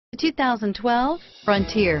2012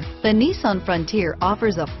 Frontier. The Nissan Frontier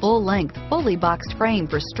offers a full-length, fully boxed frame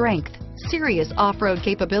for strength, serious off-road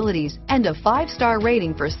capabilities, and a 5-star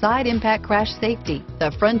rating for side impact crash safety.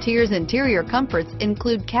 The Frontier's interior comforts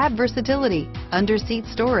include cab versatility, under-seat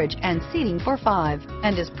storage, and seating for 5,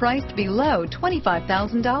 and is priced below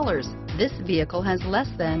 $25,000. This vehicle has less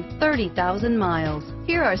than 30,000 miles.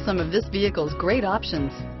 Here are some of this vehicle's great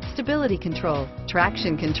options: stability control,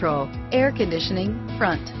 traction control, air conditioning,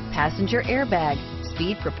 front, passenger airbag,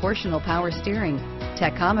 speed proportional power steering,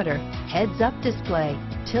 tachometer, heads-up display,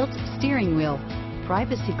 tilt steering wheel,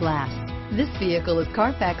 privacy glass. This vehicle is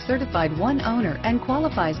Carfax certified one owner and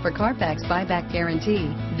qualifies for Carfax buyback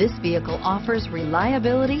guarantee. This vehicle offers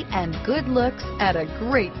reliability and good looks at a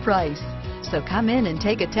great price. So come in and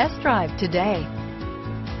take a test drive today.